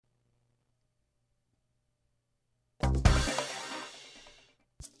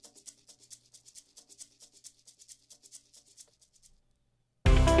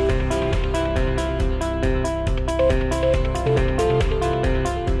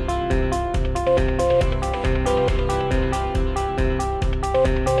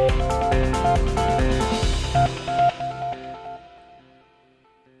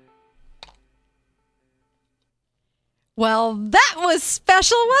was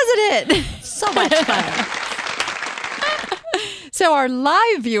special, wasn't it? So much fun. So our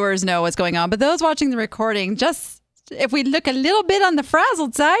live viewers know what's going on, but those watching the recording, just if we look a little bit on the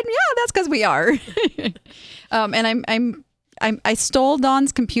frazzled side, yeah, that's because we are. And I stole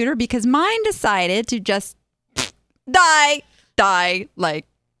Dawn's computer because mine decided to just die.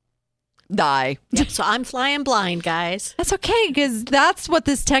 Yep, so I'm flying blind, guys. That's okay, because that's what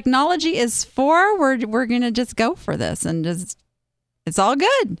this technology is for. We're gonna just go for this, and just it's all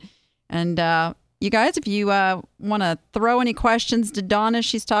good. And you guys, if you want to throw any questions to Dawn as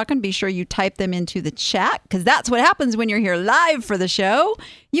she's talking, be sure you type them into the chat, because that's what happens when you're here live for the show.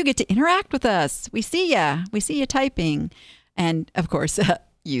 You get to interact with us. We see ya. We see you typing, and of course,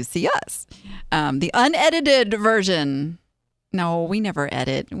 you see us. The unedited version. No, we never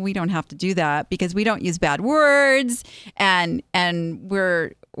edit. We don't have to do that because we don't use bad words, and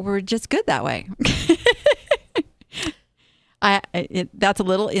we're just good that way. That's a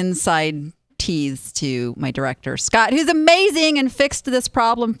little inside tease to my director, Scott, who's amazing and fixed this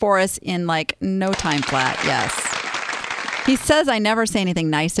problem for us in like no time flat. Yes. He says I never say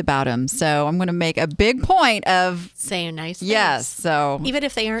anything nice about him, so I'm going to make a big point of saying nice things. Yes, so even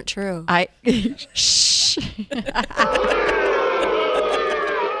if they aren't true. Shh.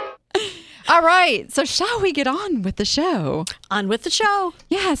 All right, so shall we get on with the show? On with the show.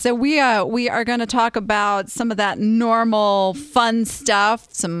 Yeah, so we are going to talk about some of that normal fun stuff,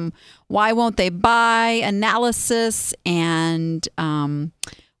 some why won't they buy analysis, and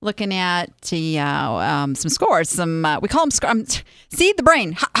looking at some scores. Some we call them seed the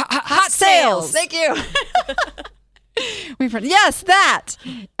brain hot sales. Thank you. Yes, that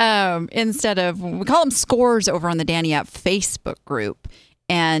instead of we call them scores over on the Danny App Facebook group.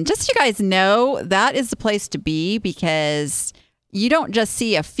 And just so you guys know, that is the place to be, because you don't just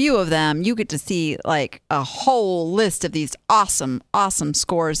see a few of them. You get to see like a whole list of these awesome, awesome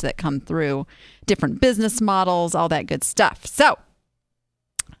scores that come through, different business models, all that good stuff. So,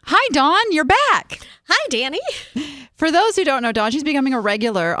 hi, Dawn, you're back. Hi, Danny. For those who don't know Dawn, she's becoming a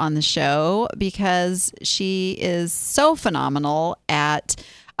regular on the show because she is so phenomenal at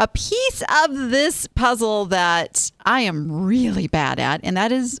a piece of this puzzle that I am really bad at, and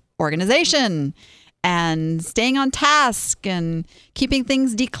that is organization and staying on task and keeping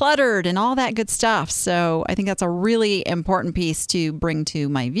things decluttered and all that good stuff. So I think that's a really important piece to bring to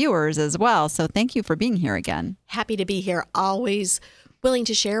my viewers as well. So thank you for being here again. Happy to be here. Always willing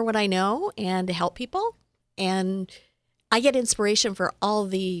to share what I know and to help people. And I get inspiration for all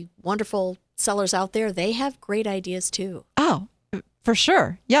the wonderful sellers out there. They have great ideas too. Oh, for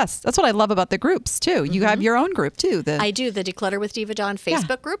sure. Yes. That's what I love about the groups too. You have your own group too. I do, the Declutter with Diva Dawn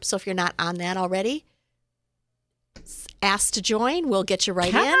Facebook group. So if you're not on that already, ask to join. We'll get you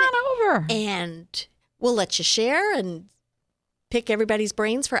right Come in. on over. And we'll let you share and pick everybody's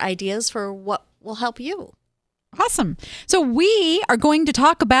brains for ideas for what will help you. Awesome. So we are going to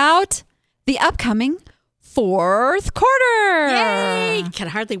talk about the upcoming fourth quarter. Yay! Can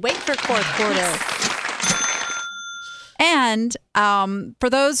hardly wait for fourth quarter. And for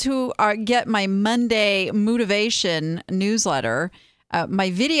those who get my Monday motivation newsletter, my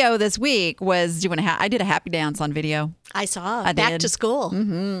video this week was I did a happy dance on video. I saw. Back to school.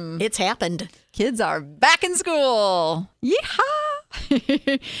 Mm-hmm. It's happened. Kids are back in school.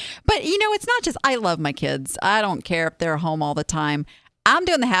 Yeehaw. But, it's not just I love my kids. I don't care if they're home all the time. I'm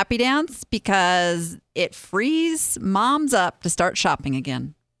doing the happy dance because it frees moms up to start shopping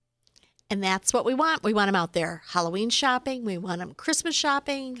again. And that's what we want. We want them out there Halloween shopping. We want them Christmas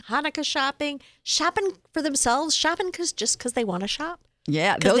shopping, Hanukkah shopping for themselves, shopping just because they want to shop.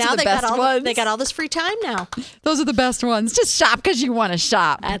 Yeah, those are the best ones. They got all this free time now. Those are the best ones. Just shop because you want to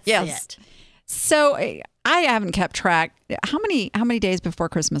shop. That's it. So I haven't kept track. How many days before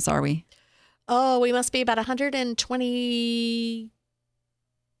Christmas are we? Oh, we must be about 119,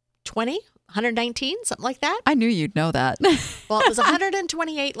 something like that. I knew you'd know that. Well, it was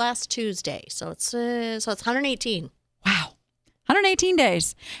 128 last Tuesday, so it's 118. Wow, 118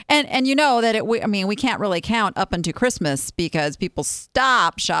 days, and you know that we can't really count up until Christmas because people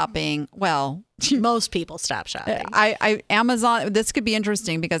stop shopping. Well, most people stop shopping. Amazon. This could be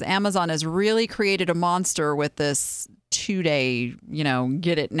interesting because Amazon has really created a monster with this 2-day,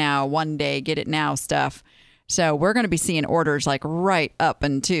 get it now, 1 day, get it now stuff. So we're going to be seeing orders like right up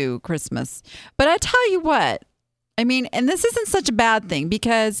into Christmas. But I tell you what, and this isn't such a bad thing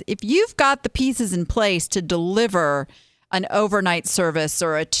because if you've got the pieces in place to deliver an overnight service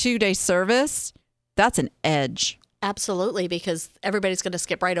or a 2-day service, that's an edge. Absolutely, because everybody's going to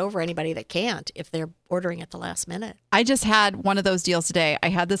skip right over anybody that can't if they're ordering at the last minute. I just had one of those deals today. I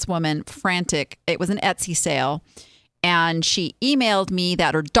had this woman frantic. It was an Etsy sale. And she emailed me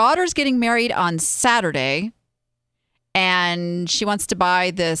that her daughter's getting married on Saturday. And she wants to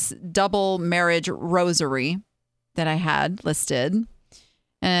buy this double marriage rosary that I had listed.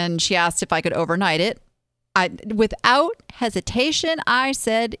 And she asked if I could overnight it. Without hesitation, I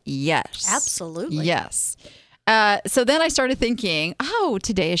said yes. Absolutely. Yes. So then I started thinking, oh,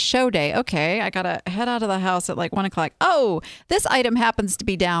 today is show day. Okay, I got to head out of the house at like 1 o'clock. Oh, this item happens to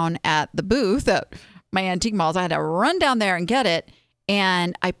be down at the booth at my antique malls. I had to run down there and get it.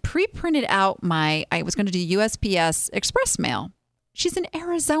 And I pre-printed out I was going to do USPS Express Mail. She's in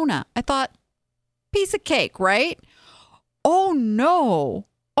Arizona. I thought, piece of cake, right? Oh, no.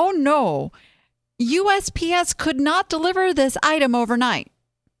 USPS could not deliver this item overnight.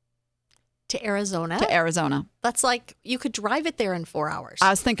 To Arizona? To Arizona. That's like you could drive it there in 4 hours. I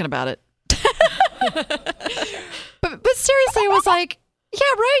was thinking about it. but seriously, I was like,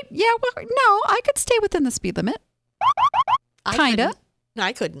 yeah, right? Yeah, well, no, I could stay within the speed limit. Kinda.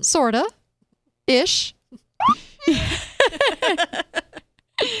 I couldn't. Sorta. Ish.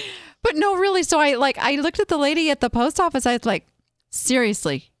 But no, really. So I looked at the lady at the post office. I was like,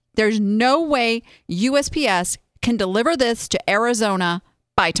 seriously, there's no way USPS can deliver this to Arizona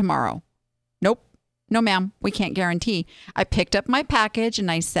by tomorrow. Nope. No, ma'am. We can't guarantee. I picked up my package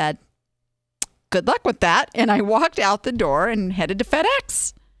and I said, good luck with that. And I walked out the door and headed to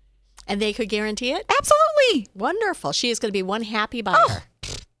FedEx. And they could guarantee it? Absolutely. Wonderful. She is going to be one happy buyer. Oh,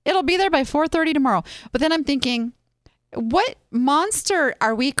 it'll be there by 4:30 tomorrow. But then I'm thinking, what monster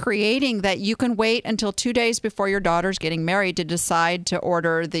are we creating that you can wait until 2 days before your daughter's getting married to decide to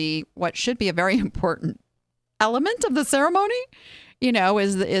order what should be a very important element of the ceremony?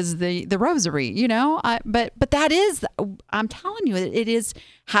 Is the rosary, but that is, I'm telling you, it is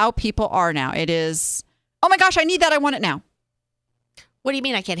how people are now. It is, oh my gosh, I need that. I want it now. What do you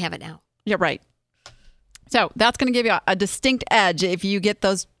mean I can't have it now? Yeah, right. So that's going to give you a distinct edge if you get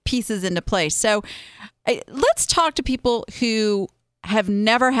those pieces into place. So let's talk to people who have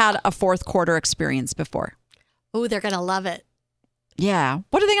never had a fourth quarter experience before. Oh, they're going to love it. Yeah.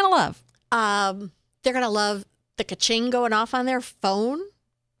 What are they going to love? They're going to love the ka-ching going off on their phone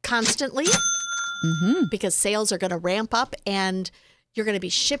constantly because sales are going to ramp up and you're going to be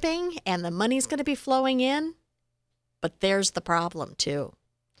shipping and the money's going to be flowing in. But there's the problem too.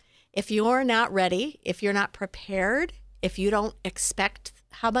 If you're not ready, if you're not prepared, if you don't expect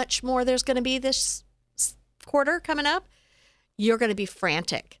how much more there's going to be this quarter coming up, you're going to be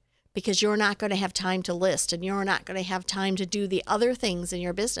frantic because you're not going to have time to list and you're not going to have time to do the other things in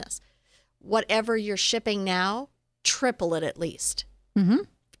your business. Whatever you're shipping now, triple it at least,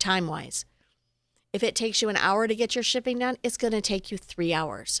 time-wise. If it takes you an hour to get your shipping done, it's going to take you 3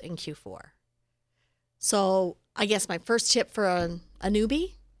 hours in Q4. So I guess my first tip for a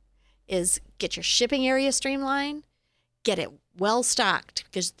newbie is get your shipping area streamlined, get it well stocked,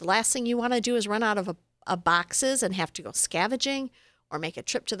 because the last thing you want to do is run out of boxes and have to go scavenging or make a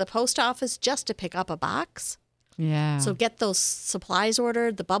trip to the post office just to pick up a box. Yeah. So get those supplies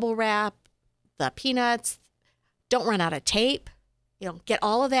ordered, the bubble wrap, the peanuts. Don't run out of tape. Get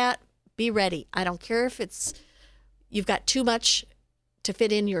all of that. Be ready. I don't care if you've got too much to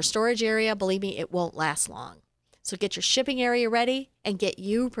fit in your storage area. Believe me, it won't last long. So get your shipping area ready and get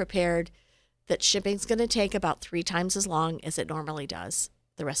you prepared that shipping's going to take about 3 times as long as it normally does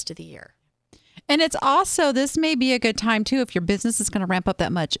the rest of the year. And it's also, this may be a good time too, if your business is going to ramp up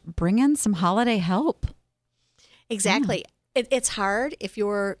that much, bring in some holiday help. Exactly. Yeah. It's hard if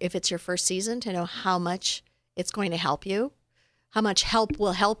it's your first season to know how much it's going to help you, how much help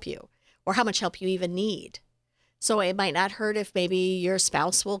will help you, or how much help you even need. So it might not hurt if maybe your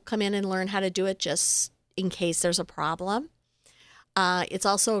spouse will come in and learn how to do it just in case there's a problem. It's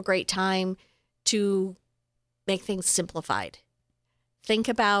also a great time to make things simplified. Think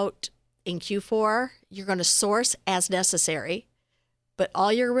about in Q4, you're going to source as necessary, but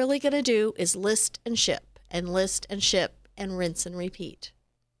all you're really going to do is list and ship and rinse and repeat.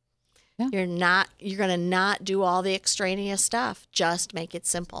 Yeah. You're going to not do all the extraneous stuff. Just make it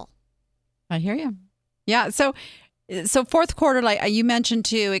simple. I hear you. Yeah. So fourth quarter, like you mentioned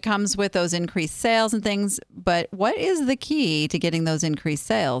too, it comes with those increased sales and things, but what is the key to getting those increased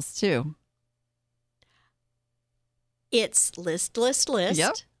sales too? It's list.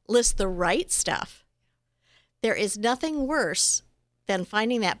 Yep. List the right stuff. There is nothing worse than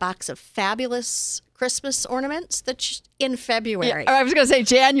finding that box of fabulous Christmas ornaments that's in February. Yeah, I was going to say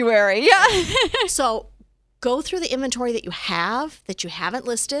January. Yeah. So go through the inventory that you haven't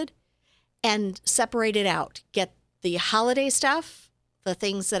listed and separate it out. Get the holiday stuff, the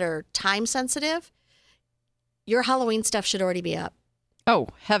things that are time sensitive. Your Halloween stuff should already be up. Oh,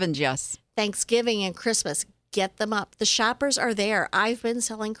 heavens, yes. Thanksgiving and Christmas, Get them up. The shoppers are there. I've been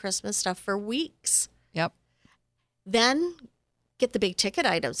selling Christmas stuff for weeks. Yep. Then get the big ticket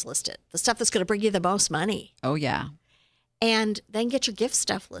items listed, the stuff that's going to bring you the most money. Oh, yeah. And then get your gift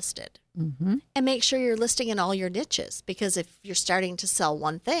stuff listed. Mm-hmm. And make sure you're listing in all your niches, because if you're starting to sell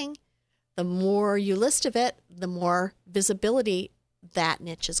one thing, the more you list of it, the more visibility that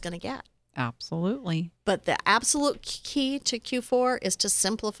niche is going to get. Absolutely. But the absolute key to Q4 is to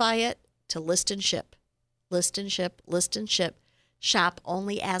simplify it to list and ship. List and ship, list and ship. Shop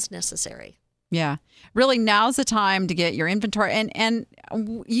only as necessary. Yeah. Really, now's the time to get your inventory. And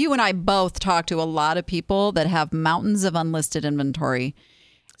you and I both talk to a lot of people that have mountains of unlisted inventory.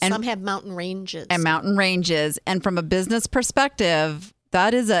 And some have mountain ranges. And mountain ranges. And from a business perspective,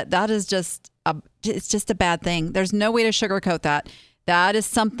 it's just a bad thing. There's no way to sugarcoat that. That is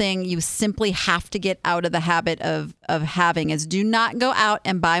something you simply have to get out of the habit of having, is do not go out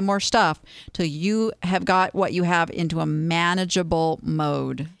and buy more stuff till you have got what you have into a manageable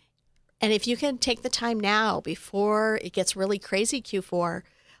mode. And if you can take the time now before it gets really crazy Q4,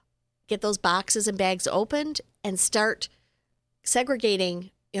 get those boxes and bags opened and start segregating.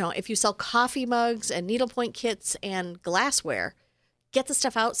 If you sell coffee mugs and needlepoint kits and glassware, get the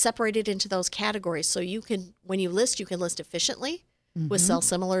stuff out, separated into those categories. So you can, when you list, you can list efficiently with sell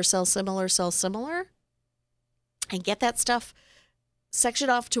similar, sell similar, sell similar, and get that stuff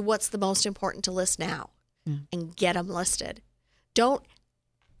sectioned off to what's the most important to list now and get them listed. Don't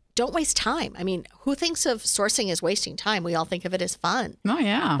waste time. I mean, who thinks of sourcing as wasting time? We all think of it as fun. Oh,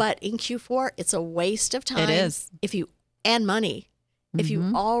 yeah. But in Q4, it's a waste of time. It is. And money. If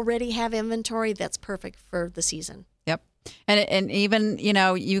you already have inventory, that's perfect for the season. Yep. And even,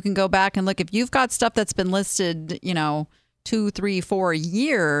 you can go back and look. If you've got stuff that's been listed, 2, 3, 4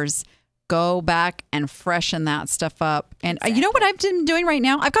 years, go back and freshen that stuff up. And you know what I've been doing right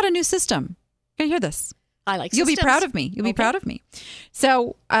now? I've got a new system. Can you hear this? I like You'll systems. be proud of me. You'll be proud of me.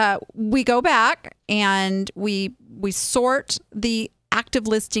 So we go back and we sort the active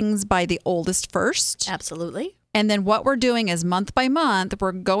listings by the oldest first. Absolutely. And then what we're doing is month by month,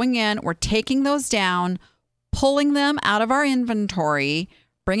 we're going in, we're taking those down, pulling them out of our inventory,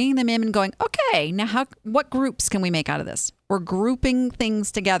 bringing them in and going, okay, now what groups can we make out of this? We're grouping things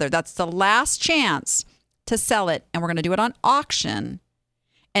together. That's the last chance to sell it. And we're going to do it on auction.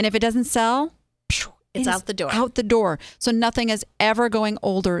 And if it doesn't sell, it's out the door. Out the door. So nothing is ever going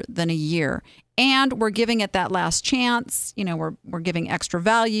older than a year. And we're giving it that last chance. We're giving extra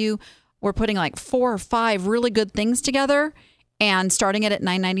value. We're putting like 4 or 5 really good things together and starting it at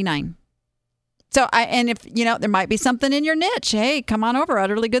 $9.99. So if there might be something in your niche. Hey, come on over.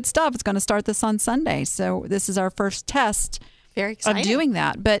 Utterly Good Stuff. It's going to start this on Sunday. So this is our first test Very exciting. of doing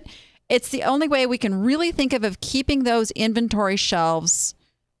that. But it's the only way we can really think of keeping those inventory shelves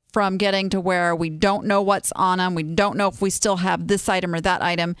from getting to where we don't know what's on them. We don't know if we still have this item or that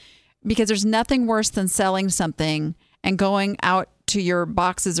item, because there's nothing worse than selling something and going out to your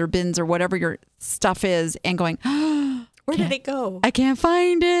boxes or bins or whatever your stuff is and going, where did it go? I can't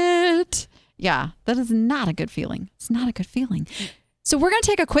find it. Yeah, that is not a good feeling. It's not a good feeling. So we're going to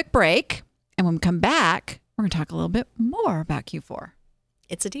take a quick break. And when we come back, we're going to talk a little bit more about Q4.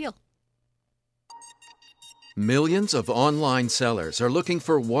 It's a deal. Millions of online sellers are looking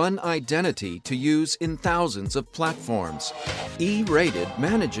for one identity to use in thousands of platforms. E-Rated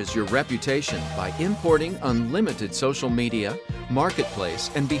manages your reputation by importing unlimited social media,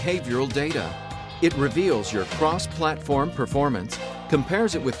 marketplace, and behavioral data. It reveals your cross-platform performance,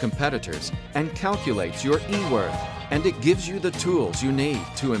 compares it with competitors, and calculates your e-worth. And it gives you the tools you need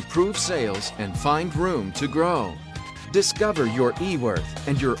to improve sales and find room to grow. Discover your e-worth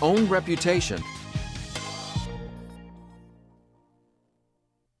and your own reputation.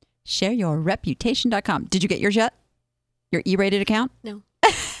 ShareYourReputation.com. Did you get yours yet? Your E-Rated account? No.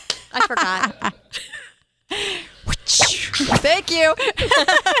 I forgot. Thank you.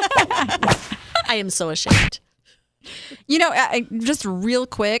 I am so ashamed. Just real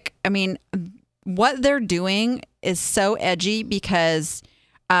quick, what they're doing is so edgy because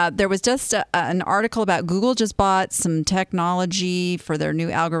there was just an article about Google just bought some technology for their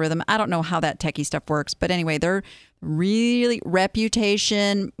new algorithm. I don't know how that techie stuff works, but anyway, they're really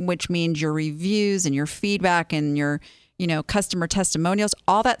reputation, which means your reviews and your feedback and your, customer testimonials,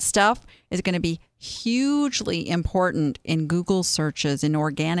 all that stuff is going to be hugely important in Google searches, in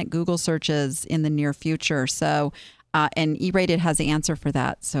organic Google searches in the near future. So, and E-Rated has the answer for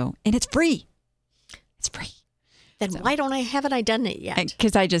that. So, and it's free. It's free. Then why haven't I done it yet?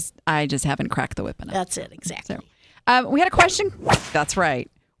 Because I just haven't cracked the whip enough. That's it, exactly. So, we had a question. That's right.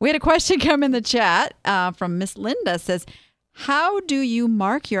 We had a question come in the chat from Miss Linda. Says, how do you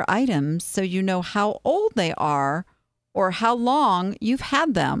mark your items so you know how old they are or how long you've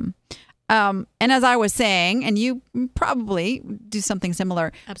had them? And as I was saying, and you probably do something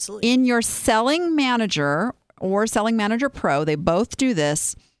similar. Absolutely. In your Selling Manager or Selling Manager Pro, they both do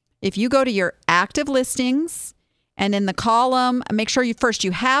this. If you go to your active listings and in the column, make sure you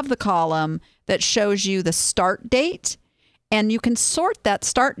have the column that shows you the start date. And you can sort that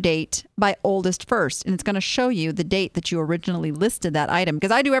start date by oldest first. And it's going to show you the date that you originally listed that item.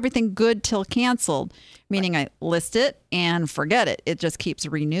 Because I do everything good till canceled, meaning I list it and forget it. It just keeps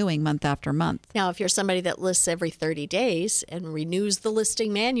renewing month after month. Now, if you're somebody that lists every 30 days and renews the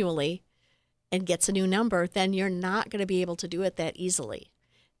listing manually and gets a new number, then you're not going to be able to do it that easily.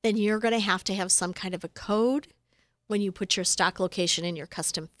 Then you're going to have some kind of a code when you put your stock location in your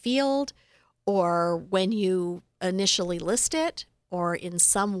custom field, or when you initially list it, or in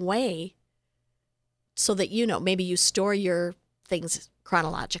some way so that maybe you store your things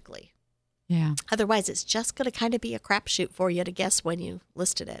chronologically. Yeah. Otherwise, it's just going to kind of be a crapshoot for you to guess when you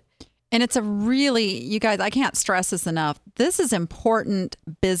listed it. And it's you guys, I can't stress this enough. This is important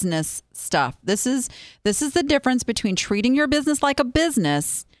business stuff. This is the difference between treating your business like a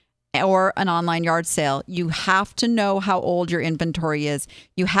business or an online yard sale. You have to know how old your inventory is.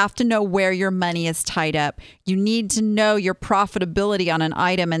 You have to know where your money is tied up. You need to know your profitability on an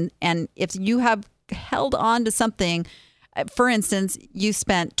item. And if you have held on to something, for instance, you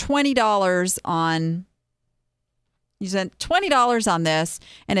spent $20 on this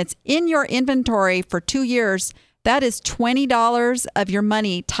and it's in your inventory for 2 years, that is $20 of your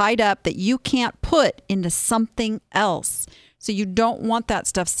money tied up that you can't put into something else. So you don't want that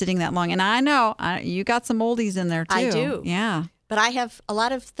stuff sitting that long. And I know you got some oldies in there too. I do. Yeah. But I have a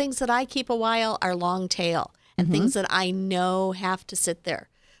lot of things that I keep a while are long tail and things that I know have to sit there.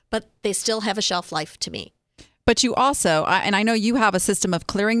 But they still have a shelf life to me. But you also, and I know you have a system of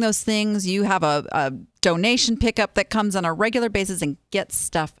clearing those things. You have a donation pickup that comes on a regular basis and gets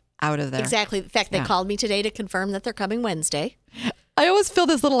stuff out of there. Exactly. In fact, they called me today to confirm that they're coming Wednesday. I always feel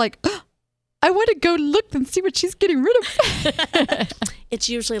this little I want to go look and see what she's getting rid of. It's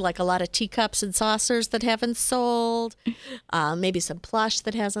usually like a lot of teacups and saucers that haven't sold, maybe some plush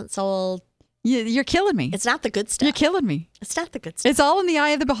that hasn't sold. You're killing me. It's not the good stuff. You're killing me. It's not the good stuff. It's all in the eye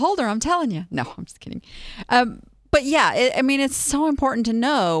of the beholder, I'm telling you. No, I'm just kidding. But yeah, it's so important to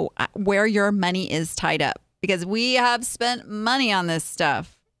know where your money is tied up because we have spent money on this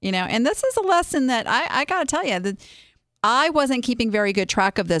stuff, and this is a lesson that I got to tell you that I wasn't keeping very good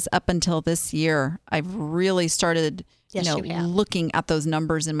track of this up until this year. I've really started, looking at those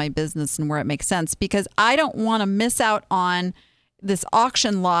numbers in my business and where it makes sense because I don't want to miss out on this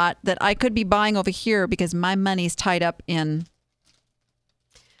auction lot that I could be buying over here because my money's tied up in.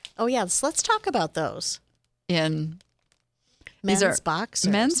 Oh, yeah. So let's talk about those. In men's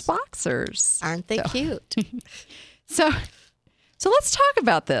boxers. Men's boxers. Aren't they cute? So let's talk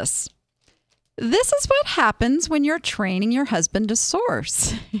about this. This is what happens when you're training your husband to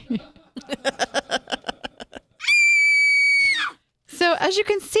source. So as you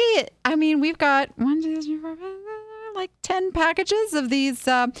can see, we've got 1, 2, 3, 4, 5, like 10 packages of these.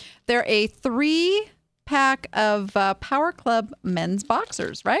 They're a 3-pack of Power Club men's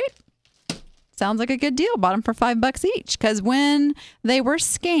boxers, right? Sounds like a good deal. Bought them for $5 each because when they were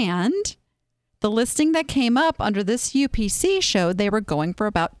scanned, the listing that came up under this UPC showed they were going for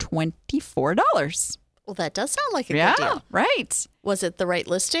about $24. Well, that does sound like a good deal. Yeah, right. Was it the right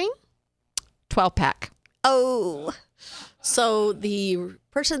listing? 12-pack. Oh, so the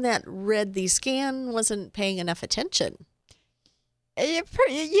person that read the scan wasn't paying enough attention. Yeah,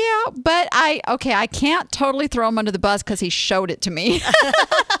 but I can't totally throw him under the bus because he showed it to me.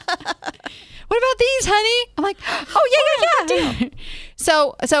 What about these, honey? I'm like, oh, yeah.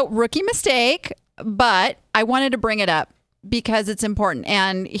 So rookie mistake, but I wanted to bring it up because it's important.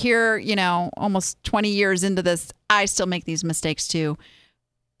 And here, almost 20 years into this, I still make these mistakes too.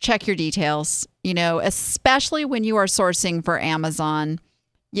 Check your details, especially when you are sourcing for Amazon.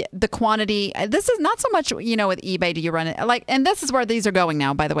 Yeah, the quantity, this is not so much, with eBay, do you run it? And this is where these are going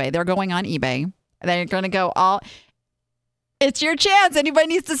now, by the way. They're going on eBay. They're going to go it's your chance. Anybody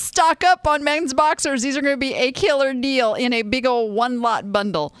needs to stock up on men's boxers. These are going to be a killer deal in a big old 1-lot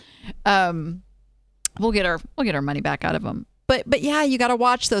bundle. We'll get our money back out of them. But yeah, you got to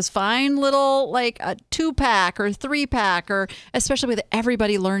watch those fine little like a 2-pack or 3-pack or especially with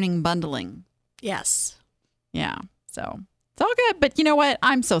everybody learning bundling. Yes. Yeah. So it's all good. But you know what?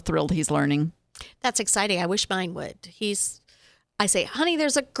 I'm so thrilled he's learning. That's exciting. I wish mine would. I say, honey,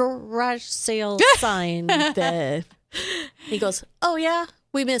 there's a garage sale sign that he goes, oh yeah,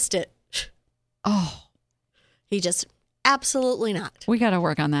 we missed it. Oh, he just Absolutely not. We got to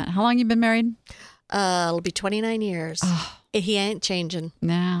work on that. How long you been married? It'll be 29 years. He ain't changing.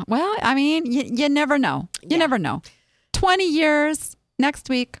 Nah. Well, I mean, you never know. You never know. 20 years next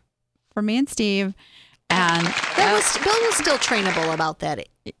week for me and Steve. And Bill was still trainable about that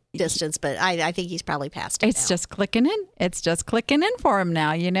distance, but I think he's probably past it it's now. just clicking in. It's just clicking in for him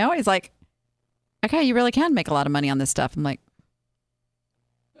now, you know? He's like, okay, you really can make a lot of money on this stuff. I'm like,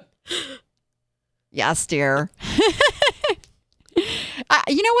 yes, dear.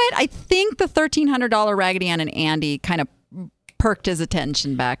 You know what? I think the $1,300 Raggedy Ann and Andy kind of perked his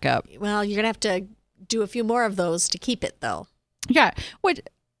attention back up. Well, you're going to have to do a few more of those to keep it, though. Yeah.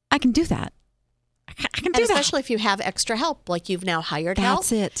 I can do that. I can do And especially if you have extra help, like you've now hired help.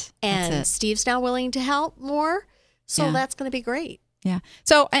 That's it. And That's it. Steve's now willing to help more. So Yeah. that's going to be great. Yeah.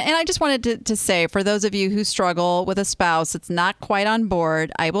 So, and I just wanted to say, for those of you who struggle with a spouse that's not quite on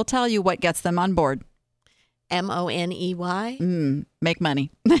board, I will tell you what gets them on board. Money. Make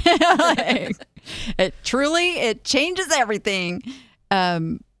money. It changes everything.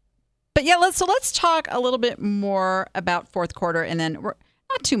 But yeah, let's talk a little bit more about fourth quarter, and then we're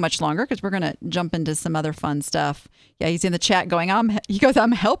not too much longer because we're going to jump into some other fun stuff. Yeah, he's in the chat going, he goes,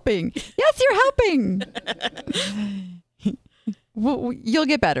 I'm helping. Yes, you're helping. Well, you'll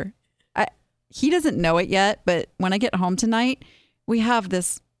get better. He doesn't know it yet, but when I get home tonight, we have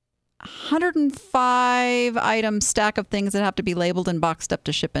this 105 item stack of things that have to be labeled and boxed up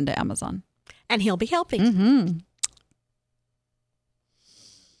to ship into Amazon. And he'll be helping. Mm-hmm.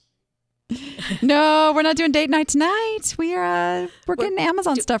 No, we're not doing date night tonight. We're getting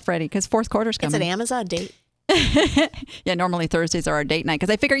Amazon stuff ready because fourth quarter's coming. It's an Amazon date. Yeah, normally Thursdays are our date night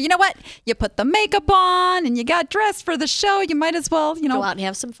because I figure, you know what? You put the makeup on and you got dressed for the show. You might as well, Go out and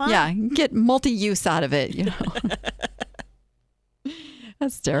have some fun. Yeah, get multi-use out of it, you know.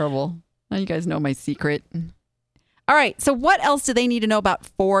 That's terrible. Now you guys know my secret. All right, so what else do they need to know about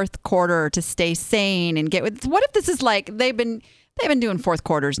fourth quarter to stay sane and get with? What if this is like they've been doing fourth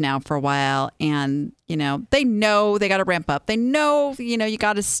quarters now for a while, and you know they got to ramp up. They know you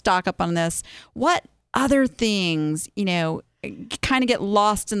got to stock up on this. What other things kind of get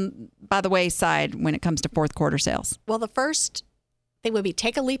lost by the wayside when it comes to fourth quarter sales? Well, the first thing would be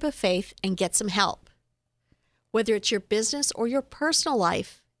take a leap of faith and get some help. Whether it's your business or your personal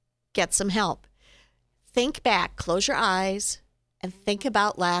life, get some help. Think back, close your eyes, and think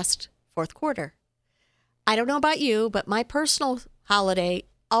about last fourth quarter. I don't know about you, but my personal holiday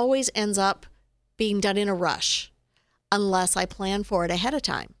always ends up being done in a rush unless I plan for it ahead of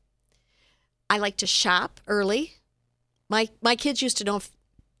time. I like to shop early. My kids used to know if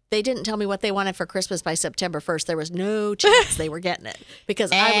they didn't tell me what they wanted for Christmas by September 1st. There was no chance they were getting it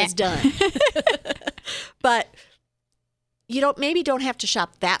because I was done. But you don't have to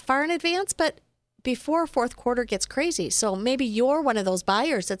shop that far in advance, but before fourth quarter gets crazy. So maybe you're one of those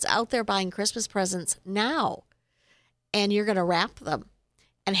buyers that's out there buying Christmas presents now, and you're going to wrap them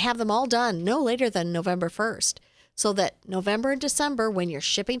and have them all done no later than November 1st, so that November and December, when your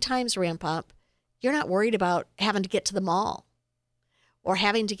shipping times ramp up, you're not worried about having to get to the mall or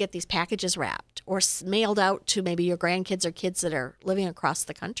having to get these packages wrapped or mailed out to maybe your grandkids or kids that are living across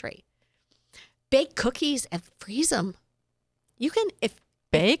the country. Bake cookies and freeze them. You can,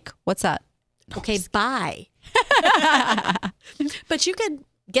 Bake? What's that? Okay, buy. But you can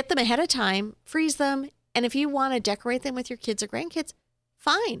get them ahead of time, freeze them, and if you want to decorate them with your kids or grandkids,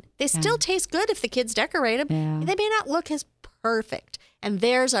 fine. They still taste good if the kids decorate them. Yeah. They may not look as perfect. And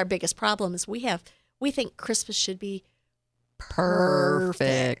there's our biggest problem is we think Christmas should be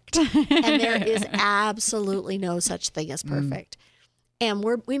perfect. And there is absolutely no such thing as perfect. And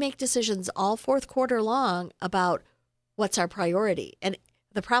we make decisions all fourth quarter long about what's our priority. And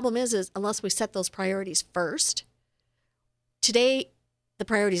the problem is unless we set those priorities first, today the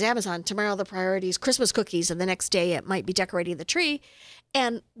priority is Amazon, tomorrow the priority is Christmas cookies, and the next day it might be decorating the tree,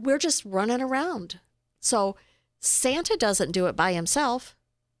 and we're just running around. So Santa doesn't do it by himself.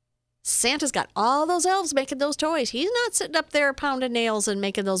 Santa's got all those elves making those toys. He's not sitting up there pounding nails and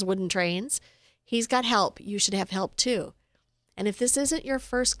making those wooden trains. He's got help. You should have help too. And if this isn't your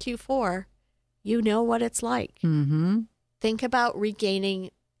first Q4, you know what it's like. Mm-hmm. Think about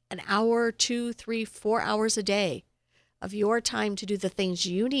regaining an hour, 2, 3, 4 hours a day of your time to do the things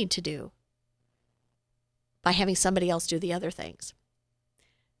you need to do by having somebody else do the other things.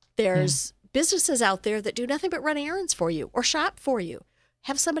 There's businesses out there that do nothing but run errands for you or shop for you.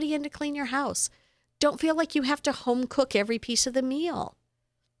 Have somebody in to clean your house. Don't feel like you have to home cook every piece of the meal.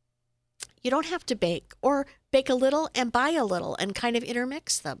 You don't have to bake, or bake a little and buy a little and kind of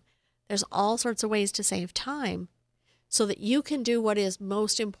intermix them. There's all sorts of ways to save time so that you can do what is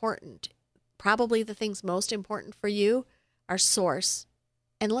most important. Probably the things most important for you our source,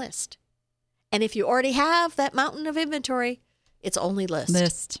 and list. And if you already have that mountain of inventory, it's only list.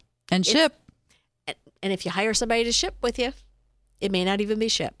 List and ship. And if you hire somebody to ship with you, it may not even be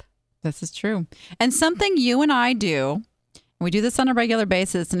ship. This is true. And something you and I do, we do this on a regular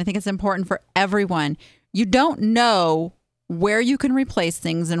basis, and I think it's important for everyone. You don't know where you can replace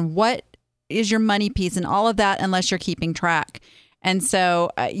things and what is your money piece and all of that unless you're keeping track. And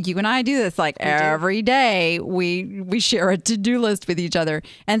so you and I do this like every day. We share a to-do list with each other.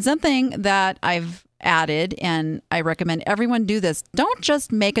 And something that I've added, and I recommend everyone do this, don't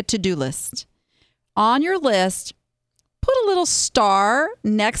just make a to-do list. On your list, put a little star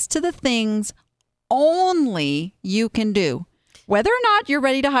next to the things only you can do. Whether or not you're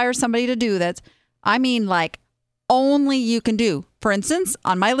ready to hire somebody to do that, I mean like only you can do. For instance,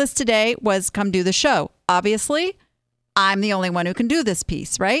 on my list today was come do the show. Obviously, I'm the only one who can do this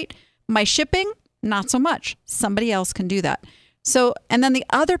piece, right? My shipping, not so much. Somebody else can do that. So, and then the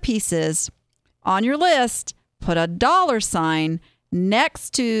other pieces on your list, put a $sign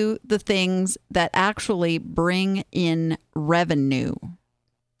next to the things that actually bring in revenue.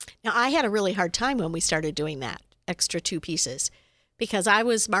 Now, I had a really hard time when we started doing that, extra 2 pieces, because I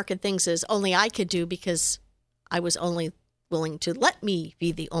was marking things as only I could do because I was only willing to let me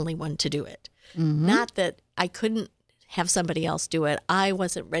be the only one to do it. Mm-hmm. Not that I couldn't have somebody else do it. I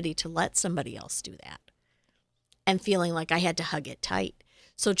wasn't ready to let somebody else do that and feeling like I had to hug it tight.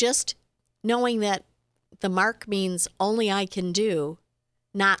 So just knowing that the mark means only I can do,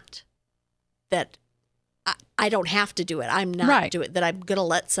 not that I don't have to do it. I'm not do it, that I'm going to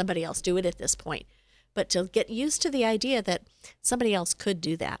let somebody else do it at this point. But to get used to the idea that somebody else could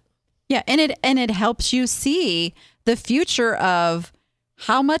do that. Yeah, and it helps you see the future of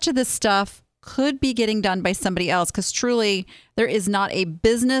how much of this stuff could be getting done by somebody else, because truly there is not a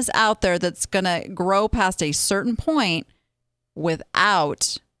business out there that's going to grow past a certain point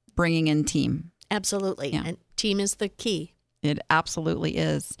without bringing in team. Absolutely. Yeah. And team is the key. It absolutely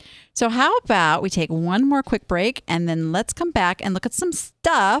is. So how about we take one more quick break and then let's come back and look at some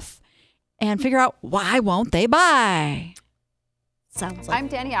stuff and figure out why won't they buy? Sounds like. I'm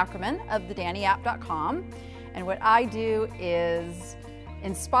Danny Ackerman of thedannyapp.com, and what I do is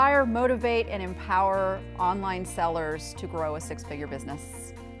inspire, motivate, and empower online sellers to grow a 6-figure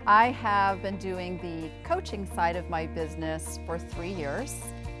business. I have been doing the coaching side of my business for 3 years,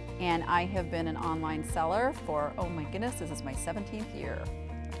 and I have been an online seller for, oh my goodness, this is my 17th year.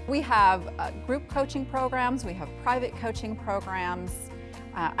 We have group coaching programs, we have private coaching programs.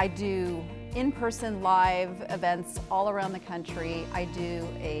 I do in-person live events all around the country. I do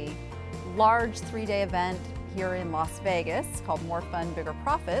a large 3-day event here in Las Vegas called More Fun, Bigger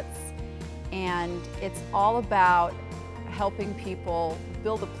Profits. And it's all about helping people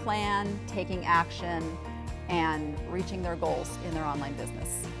build a plan, taking action, and reaching their goals in their online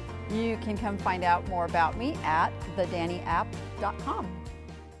business. You can come find out more about me at thedannyapp.com.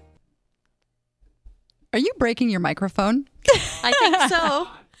 Are you breaking your microphone? I think so.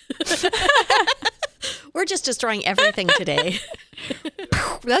 We're just destroying everything today.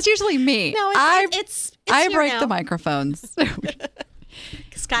 That's usually me. No, it's I break the microphones.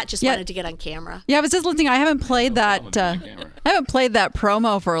 Scott just wanted to get on camera. Yeah, I was just listening. I haven't played that. I haven't played that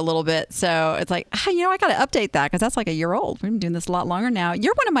promo for a little bit, so it's like, I got to update that because that's like a year old. We've been doing this a lot longer now.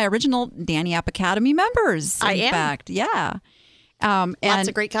 You're one of my original Danny App Academy members. In fact, yeah. Lots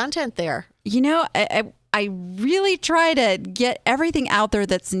of great content there. I really try to get everything out there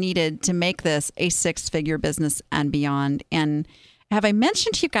that's needed to make this a 6-figure business and beyond. And have I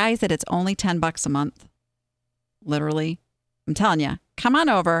mentioned to you guys that it's only $10 a month? Literally. I'm telling you, come on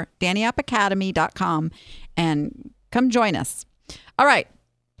over, DannyAppAcademy.com, and come join us. All right.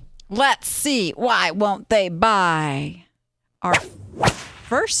 Let's see. Why won't they buy? Our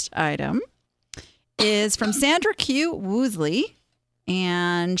first item is from Sandra Q. Woosley.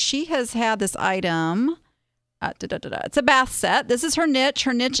 And she has had this item. It's a bath set. This is her niche.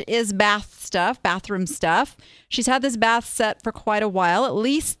 Her niche is bath stuff, bathroom stuff. She's had this bath set for quite a while, at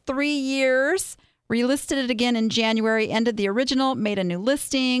least 3 years. Relisted it again in January, ended the original, made a new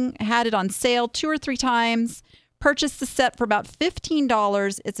listing, had it on sale 2 or 3 times, purchased the set for about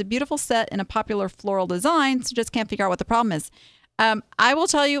 $15. It's a beautiful set in a popular floral design, so just can't figure out what the problem is. I will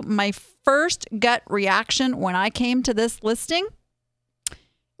tell you, my first gut reaction when I came to this listing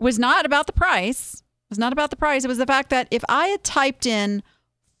was not about the price. It was not about the price. It was the fact that if I had typed in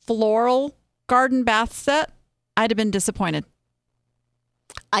floral garden bath set, I'd have been disappointed.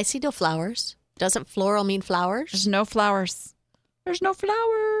 I see no flowers. Doesn't floral mean flowers? There's no flowers. There's no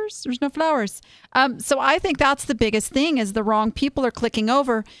flowers. There's no flowers. So I think that's the biggest thing is the wrong people are clicking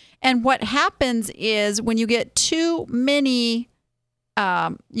over. And what happens is when you get too many,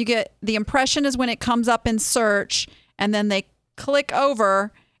 you get the impression is when it comes up in search and then they click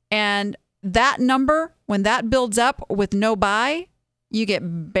over and that number, when that builds up with no buy, you get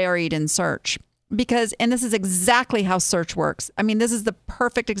buried in search. Because, and this is exactly how search works. I mean, this is the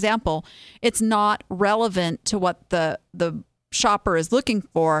perfect example. It's not relevant to what the shopper is looking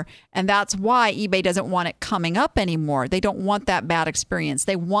for. And that's why eBay doesn't want it coming up anymore. They don't want that bad experience.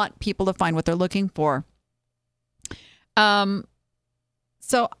 They want people to find what they're looking for.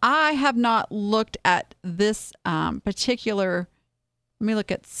 So I have not looked at this particular. Let me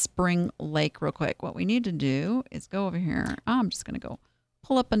look at Spring Lake real quick. What we need to do is go over here. I'm just going to go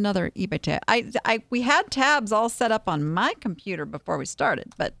pull up another eBay tab. We had tabs all set up on my computer before we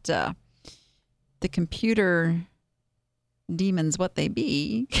started, but the computer demons, what they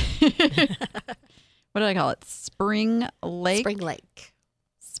be. What did I call it? Spring Lake? Spring Lake.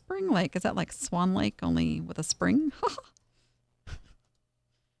 Spring Lake. Is that like Swan Lake only with a spring?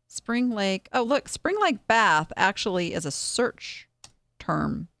 Spring Lake. Oh, look, Spring Lake Bath actually is a search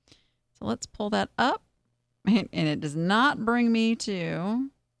term. So let's pull that up. And it does not bring me to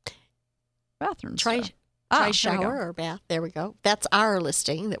bathroom Try shower or bath. There we go. That's our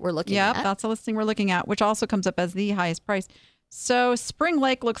listing that we're looking at. Yeah, that's the listing we're looking at, which also comes up as the highest price. So Spring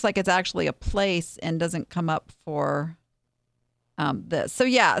Lake looks like it's actually a place and doesn't come up for this. So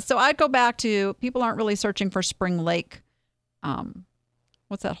yeah, so I'd go back to people aren't really searching for Spring Lake.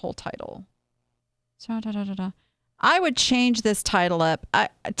 What's that whole title? I would change this title up.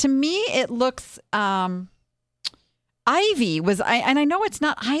 To me, it looks... Ivy was, and I know it's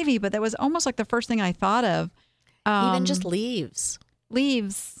not ivy, but that was almost like the first thing I thought of. Even just leaves.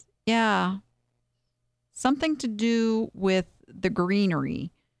 Leaves, yeah. Something to do with the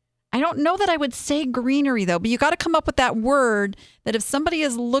greenery. I don't know that I would say greenery, though, but you got to come up with that word that if somebody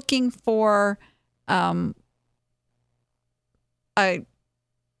is looking for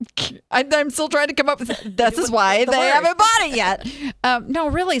I'm still trying to come up with this is why they haven't bought it yet. No,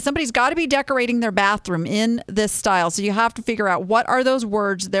 really, somebody's got to be decorating their bathroom in this style. So you have to figure out what are those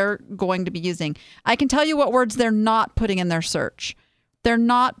words they're going to be using. I can tell you what words they're not putting in their search. They're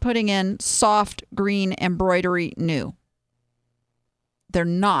not putting in soft green embroidery new. They're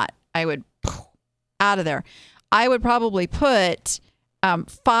not. I would out of there. I would probably put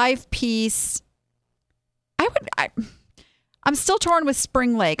 5-piece. I'm still torn with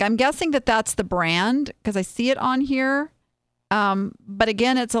Spring Lake. I'm guessing that that's the brand because I see it on here. But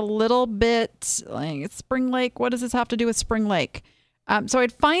again, it's a little bit like Spring Lake. What does this have to do with Spring Lake? So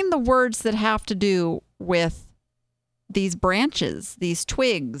I'd find the words that have to do with these branches, these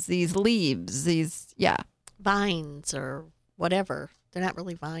twigs, these leaves, vines or whatever. They're not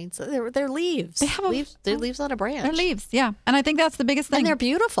really vines. They're leaves. They have leaves. They're leaves on a branch. They're leaves, yeah. And I think that's the biggest thing. And they're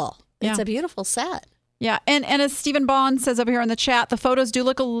beautiful. Yeah. It's a beautiful set. Yeah, and as Stephen Bond says over here in the chat, the photos do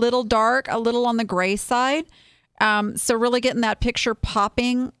look a little dark, a little on the gray side. So really getting that picture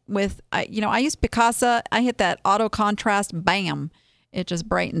popping with, I use Picasa. I hit that auto contrast, bam. It just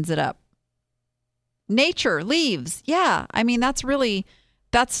brightens it up. Nature, leaves. Yeah, I mean, that's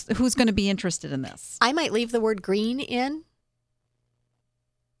who's going to be interested in this. I might leave the word green in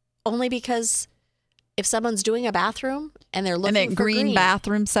only because if someone's doing a bathroom and they're looking for green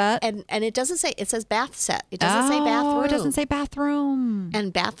bathroom set, and it doesn't say, it says bath set. It doesn't say bathroom. It doesn't say bathroom.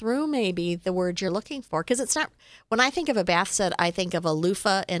 And bathroom may be the word you're looking for because it's not. When I think of a bath set, I think of a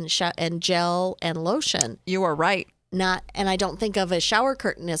loofah and gel and lotion. You are right. And I don't think of a shower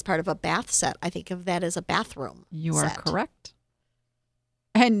curtain as part of a bath set. I think of that as a bathroom. You are correct.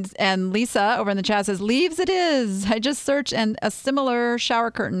 And Lisa over in the chat says, leaves it is. I just searched and a similar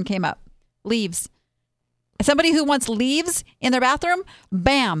shower curtain came up. Leaves. Somebody who wants leaves in their bathroom,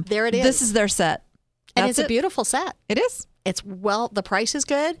 bam. There it is. This is their set. And it's a beautiful set. It is. The price is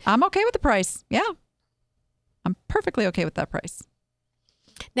good. I'm okay with the price. Yeah. I'm perfectly okay with that price.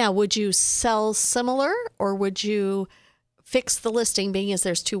 Now, would you sell similar or would you fix the listing being as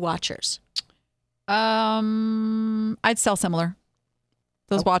there's two watchers? I'd sell similar.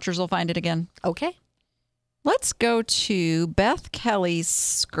 Those watchers will find it again. Okay. Let's go to Beth Kelly's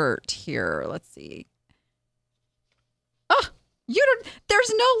skirt here. Let's see. There's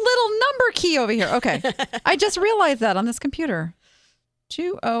no little number key over here. Okay. I just realized that on this computer.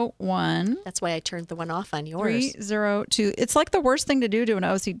 201. That's why I turned the one off on yours. 302. It's like the worst thing to do to an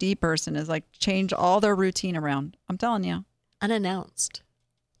OCD person is like change all their routine around. I'm telling you. Unannounced.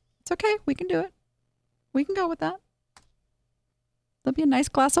 It's okay. We can do it. We can go with that. There'll be a nice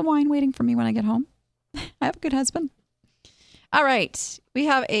glass of wine waiting for me when I get home. I have a good husband. All right. We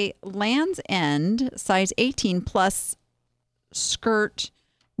have a Land's End size 18 plus skirt,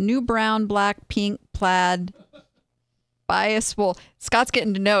 new brown, black, pink, plaid, bias wool. Scott's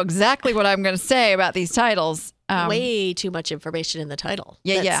getting to know exactly what I'm going to say about these titles. Way too much information in the title.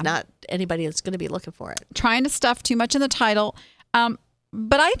 That's not anybody that's going to be looking for it. Trying to stuff too much in the title.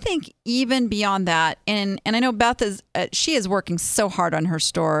 But I think even beyond that, and I know Beth she is working so hard on her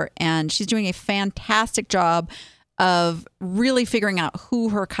store, and she's doing a fantastic job of really figuring out who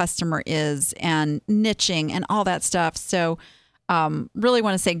her customer is and niching and all that stuff. So really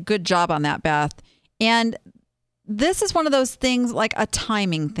want to say good job on that, Beth. And this is one of those things like a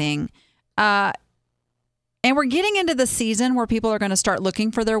timing thing. And we're getting into the season where people are going to start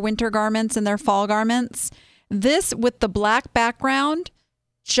looking for their winter garments and their fall garments. This with the black background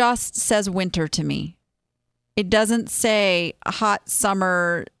just says winter to me. It doesn't say a hot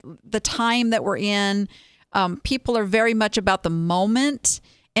summer, the time that we're in. People are very much about the moment,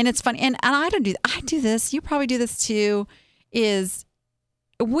 and it's fun. And I do this. You probably do this too. Is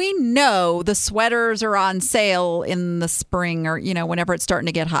we know the sweaters are on sale in the spring, or whenever it's starting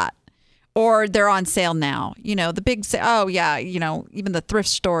to get hot, or they're on sale now. The big sale. Oh yeah, even the thrift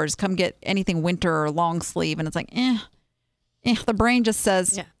stores come get anything winter or long sleeve, and it's like the brain just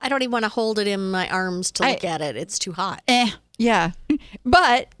says, yeah, I don't even want to hold it in my arms to look at it. It's too hot. Yeah,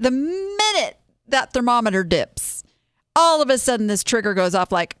 but the minute that thermometer dips, all of a sudden this trigger goes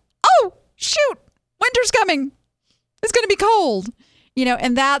off like, oh, shoot, winter's coming. It's going to be cold,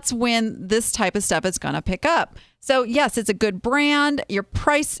 and that's when this type of stuff is going to pick up. So yes, it's a good brand. Your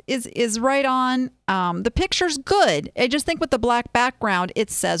price is right on. The picture's good. I just think with the black background, it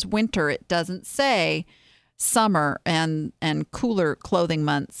says winter. It doesn't say summer and cooler clothing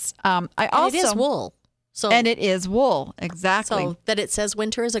months. It is wool. And it is wool. Exactly. So that it says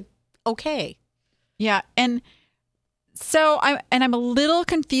winter is okay. Yeah, and so I'm a little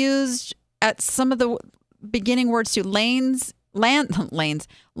confused at some of the beginning words too. Land's End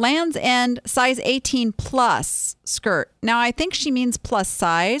size 18 plus skirt. Now I think she means plus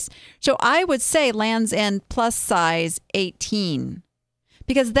size, so I would say Land's End plus size 18,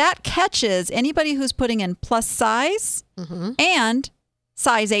 because that catches anybody who's putting in plus size and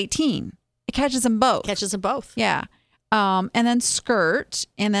size 18. It catches them both. Yeah, and then skirt,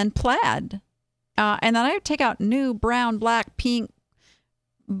 and then plaid. And then I would take out new, brown, black, pink,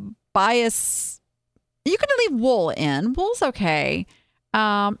 bias. You can leave wool in. Wool's okay.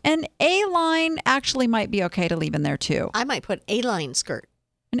 And A-line actually might be okay to leave in there too. I might put A-line skirt.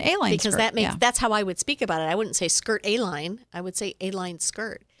 An A-line because skirt. Because that's how I would speak about it. I wouldn't say skirt A-line. I would say A-line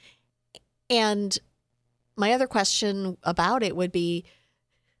skirt. And my other question about it would be,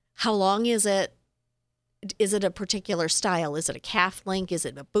 how long is it? Is it a particular style? Is it a calf length? Is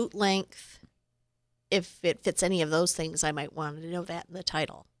it a boot length? If it fits any of those things, I might want to know that in the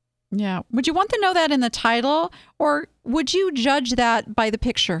title. Yeah. Would you want to know that in the title, or would you judge that by the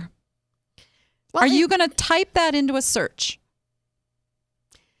picture? Well, are you going to type that into a search?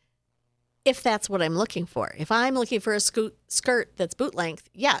 If that's what I'm looking for. If I'm looking for a skirt that's boot length,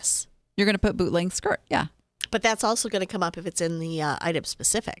 yes. You're going to put boot length skirt, yeah. But that's also going to come up if it's in the item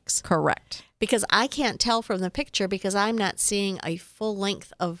specifics. Correct. Because I can't tell from the picture, because I'm not seeing a full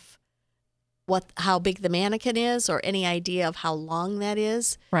length of how big the mannequin is, or any idea of how long that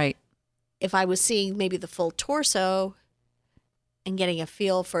is. Right. If I was seeing maybe the full torso and getting a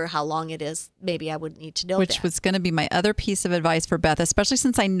feel for how long it is, maybe I would need to know Which was going to be my other piece of advice for Beth, especially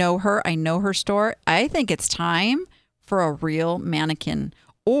since I know her store. I think it's time for a real mannequin,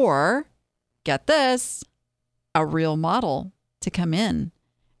 or get this, a real model to come in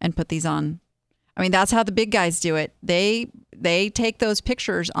and put these on. I mean, that's how the big guys do it. They take those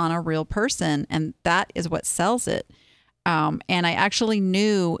pictures on a real person, and that is what sells it. And I actually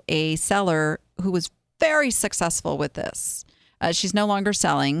knew a seller who was very successful with this. She's no longer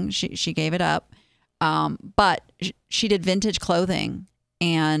selling. She gave it up. But she did vintage clothing,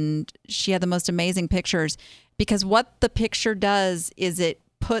 and she had the most amazing pictures, because what the picture does is it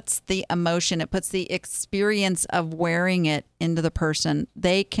puts the emotion, it puts the experience of wearing it into the person.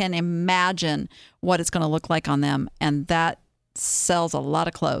 They can imagine what it's going to look like on them, and that sells a lot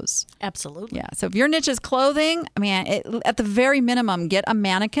of clothes. Absolutely. Yeah. So if your niche is clothing, I mean, at the very minimum, get a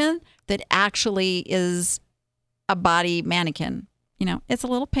mannequin that actually is a body mannequin. It's a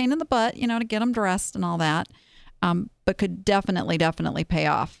little pain in the butt, to get them dressed and all that, but could definitely pay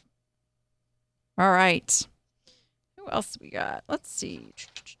off. All right. Who else we got? Let's see.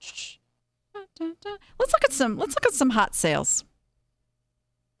 Let's look at some hot sales.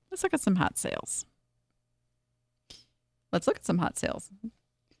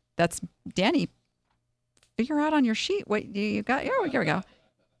 That's Danny figure out on your sheet. Wait, you got? Oh, here we go.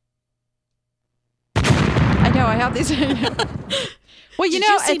 I know I have these. Well, Did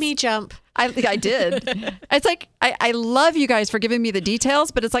you see me jump? I did. It's like I love you guys for giving me the details,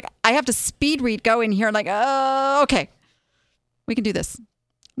 but it's like I have to speed read, go in here, and like, oh, okay, we can do this.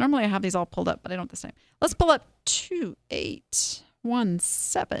 Normally I have these all pulled up, but I don't this time. Let's pull up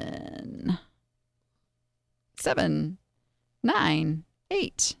 2817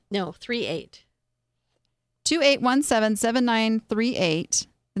 798. No, 38. 2817 7938.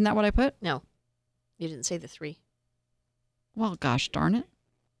 Isn't that what I put? No, you didn't say the 3. Well, gosh darn it.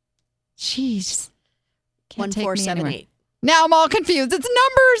 Jeez. Can't take me 1478. anywhere. Now I'm all confused. It's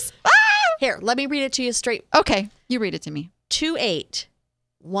numbers. Ah! Here, let me read it to you straight. Okay, you read it to me.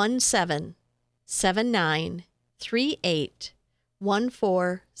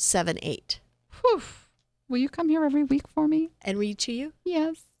 281779381478. Whew. Will you come here every week for me? And read to you?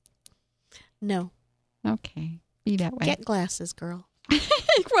 Yes. No. Okay. Be that way. Get glasses, girl.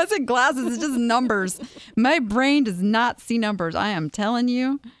 It wasn't glasses. It's just numbers. My brain does not see numbers. I am telling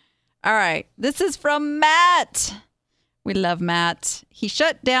you. All right. This is from Matt. We love Matt. He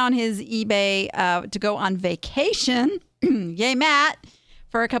shut down his eBay to go on vacation. Yay, Matt.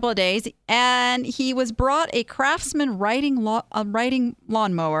 For a couple of days. And he was brought a Craftsman riding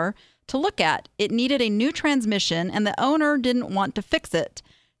lawnmower to look at. It needed a new transmission, and the owner didn't want to fix it.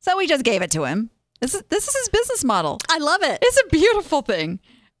 So we just gave it to him. This is his business model. I love it. It's a beautiful thing.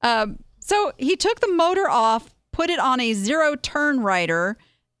 So he took the motor off, put it on a zero-turn rider,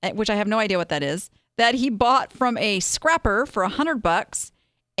 which I have no idea what that is, that he bought from a scrapper for $100.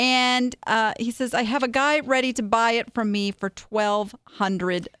 And he says, I have a guy ready to buy it from me for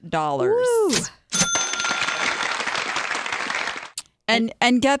 $1,200.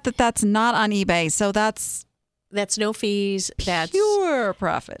 And get that that's not on eBay. So that's no fees. That's pure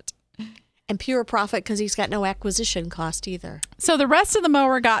profit. And pure profit because he's got no acquisition cost either. So the rest of the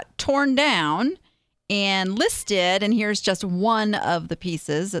mower got torn down and listed, and here's just one of the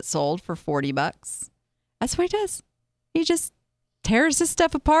pieces that sold for $40. That's what he does. He just tears his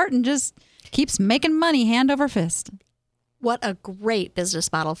stuff apart and just keeps making money hand over fist. What a great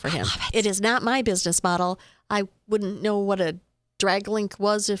business model for him. It is not my business model. I wouldn't know what a drag link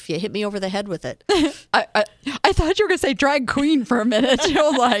was if you hit me over the head with it. I thought you were going to say drag queen for a minute. I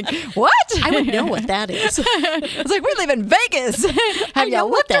was like, what? I would know what that is. I was like, we live in Vegas. Have you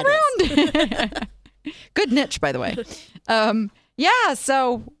looked around? Good niche, by the way. Yeah,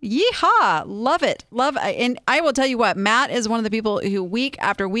 so yeehaw. Love it. And I will tell you what, Matt is one of the people who week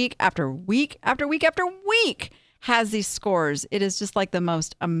after week after week after week after week has these scores. It is just like the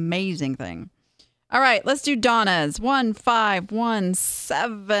most amazing thing. All right, let's do Donna's.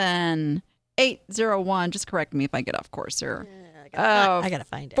 1517801. Just correct me if I get off course here. I gotta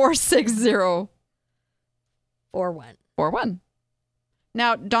find it. 46041.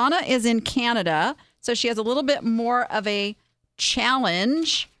 Now, Donna is in Canada, so she has a little bit more of a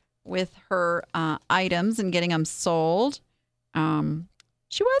challenge with her items and getting them sold.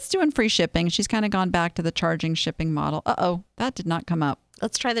 She was doing free shipping. She's kind of gone back to the charging shipping model. Uh-oh, that did not come up.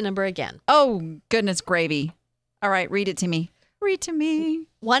 Let's try the number again. Oh, goodness gravy. All right, read it to me. Read to me.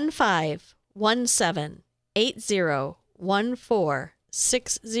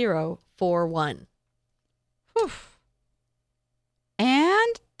 151780146041. Whew.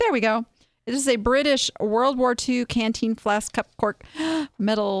 And there we go. This is a British World War II canteen flask cup cork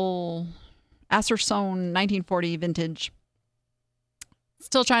metal Acerstone 1940 vintage.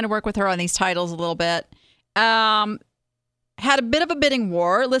 Still trying to work with her on these titles a little bit. Had a bit of a bidding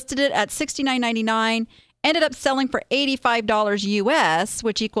war, listed it at $69.99, ended up selling for $85 US,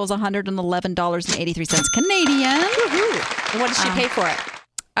 which equals $111.83 Canadian. Woohoo. And what did she pay for it?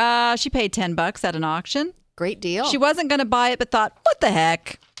 She paid $10 at an auction. Great deal. She wasn't going to buy it, but thought, what the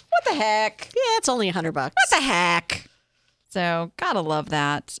heck? What the heck? Yeah, it's only $100. What the heck? So, gotta love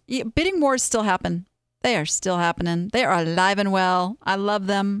that. Yeah, bidding wars still happen. They are still happening. They are alive and well. I love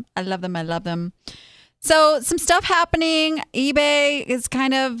them. I love them. I love them. So some stuff happening. eBay is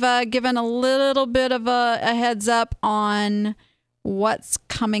kind of given a little bit of a heads up on what's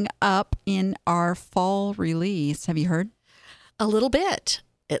coming up in our fall release. Have you heard? A little bit.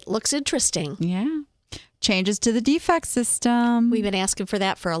 It looks interesting. Yeah. Changes to the defect system. We've been asking for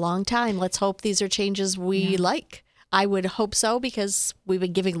that for a long time. Let's hope these are changes we like. I would hope so because we've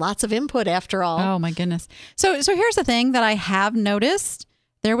been giving lots of input after all. Oh, my goodness. So here's the thing that I have noticed.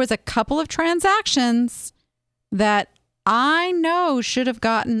 There was a couple of transactions that I know should have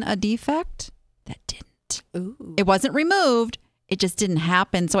gotten a defect that didn't. Ooh. It wasn't removed. It just didn't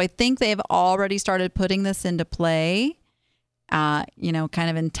happen. So I think they've already started putting this into play. kind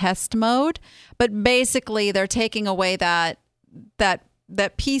of in test mode. But basically, they're taking away that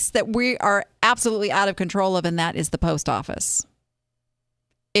piece that we are absolutely out of control of, and that is the post office.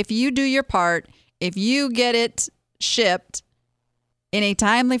 If you do your part, if you get it shipped in a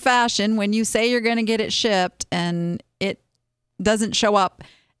timely fashion when you say you're going to get it shipped and it doesn't show up,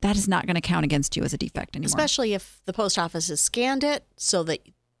 that is not going to count against you as a defect anymore. Especially if the post office has scanned it so that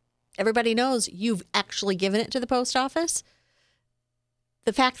everybody knows you've actually given it to the post office.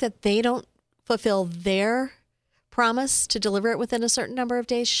 The fact that they don't fulfill their promise to deliver it within a certain number of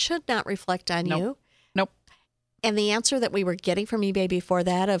days should not reflect on you. Nope. And the answer that we were getting from eBay before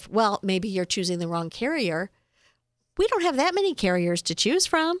that of, well, maybe you're choosing the wrong carrier. We don't have that many carriers to choose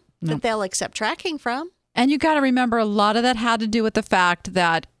from that they'll accept tracking from. And you got to remember, a lot of that had to do with the fact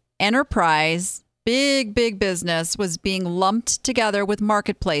that enterprise, big business, was being lumped together with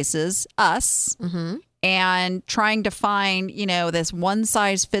marketplaces, us, and trying to find, this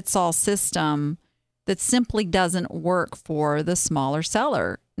one-size-fits-all system that simply doesn't work for the smaller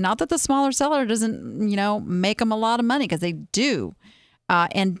seller. Not that the smaller seller doesn't, make them a lot of money, because they do.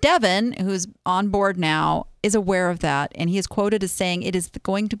 And Devin, who's on board now, is aware of that. And he is quoted as saying, it is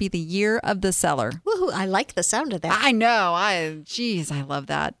going to be the year of the seller. Woohoo, I like the sound of that. I know. I love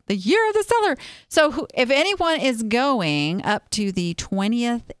that. The year of the seller. So if anyone is going up to the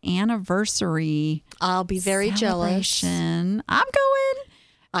 20th anniversary, I'll be very jealous. I'm going.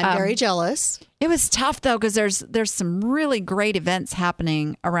 I'm very jealous. It was tough, though, because there's some really great events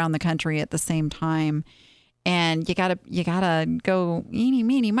happening around the country at the same time. And you gotta go eeny,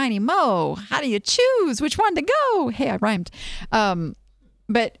 meeny, miny, mo. How do you choose which one to go? Hey, I rhymed.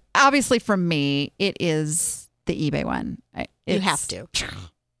 But obviously for me, it is the eBay one. You have to.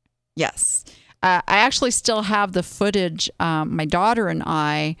 Yes. I actually still have the footage. My daughter and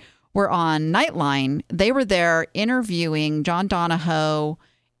I were on Nightline. They were there interviewing John Donahoe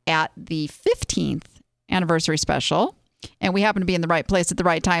at the 15th anniversary special. And we happened to be in the right place at the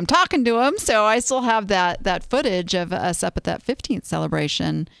right time talking to him. So I still have that footage of us up at that 15th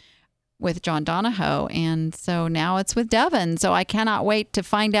celebration with John Donahoe. And so now it's with Devin. So I cannot wait to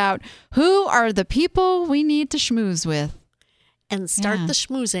find out who are the people we need to schmooze with. And start the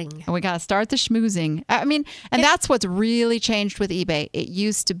schmoozing. And we got to start the schmoozing. I mean, and that's what's really changed with eBay. It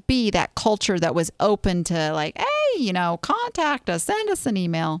used to be that culture that was open to like, hey, contact us, send us an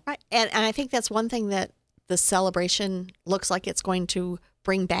email. Right. And I think that's one thing that the celebration looks like it's going to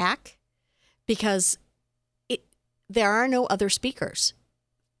bring back, because there are no other speakers.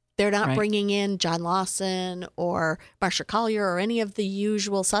 They're not bringing in John Lawson or Marsha Collier or any of the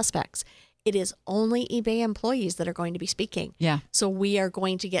usual suspects. It is only eBay employees that are going to be speaking. Yeah. So we are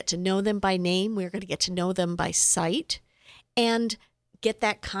going to get to know them by name. We're going to get to know them by sight and get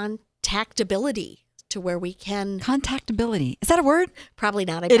that contactability to where we can... Contactability. Is that a word? Probably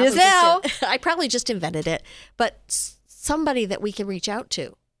not. It is now. I probably just invented it. But somebody that we can reach out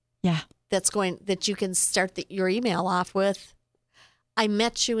to. Yeah. That you can start your email off with, I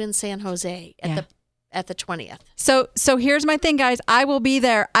met you in San Jose at the 20th. So here's my thing, guys. I will be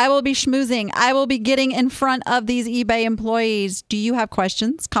there. I will be schmoozing. I will be getting in front of these eBay employees. Do you have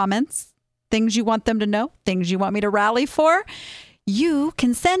questions, comments, things you want them to know, things you want me to rally for? You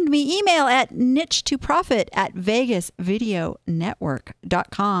can send me email at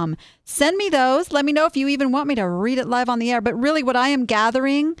niche2profit@vegasvideonetwork.com. Send me those. Let me know if you even want me to read it live on the air. But really what I am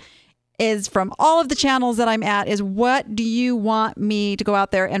gathering is from all of the channels that I'm at is, what do you want me to go out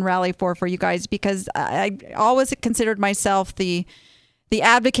there and rally for you guys? Because I always considered myself the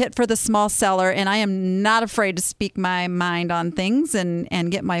advocate for the small seller, and I am not afraid to speak my mind on things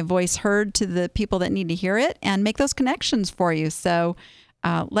and get my voice heard to the people that need to hear it and make those connections for you. So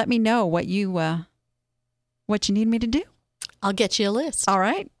let me know what you need me to do. I'll get you a list. All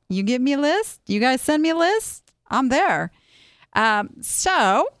right. You give me a list. You guys send me a list. I'm there.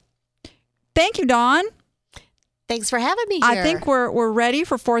 So thank you, Dawn. Thanks for having me here. I think we're ready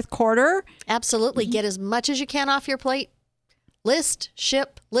for fourth quarter. Absolutely. Get as much as you can off your plate. List,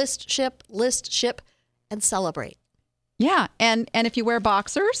 ship, and celebrate. Yeah. And if you wear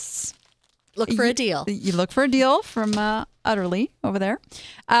boxers, look for a deal. You look for a deal from Utterly over there.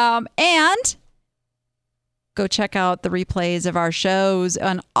 And go check out the replays of our shows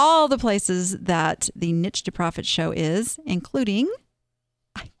on all the places that the Niche to Profit show is, including,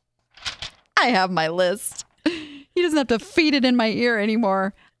 I have my list. He doesn't have to feed it in my ear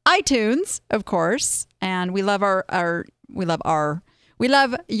anymore. iTunes, of course. And we love we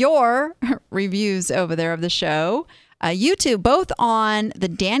love your reviews over there of the show. YouTube, both on the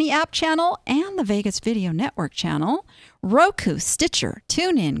Danny App channel and the Vegas Video Network channel. Roku, Stitcher,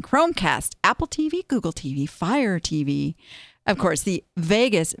 TuneIn, Chromecast, Apple TV, Google TV, Fire TV, Of course, the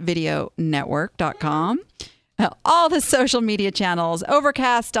VegasVideoNetwork.com. All the social media channels,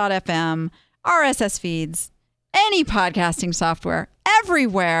 Overcast.fm, RSS feeds, any podcasting software,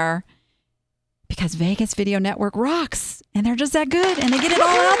 everywhere. Because Vegas Video Network rocks. And they're just that good. And they get it all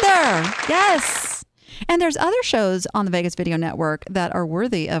out there. Yes. And there's other shows on the Vegas Video Network that are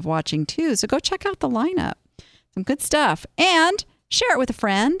worthy of watching too. So go check out the lineup. Some good stuff. And share it with a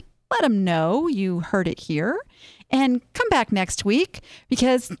friend. Let them know you heard it here. And come back next week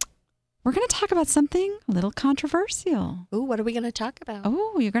because we're going to talk about something a little controversial. Ooh, what are we going to talk about?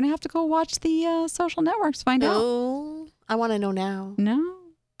 Oh, you're going to have to go watch the social networks, find out. Oh, I want to know now. No.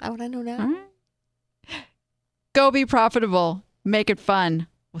 I want to know now. All right. Go be profitable. Make it fun.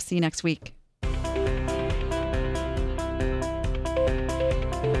 We'll see you next week.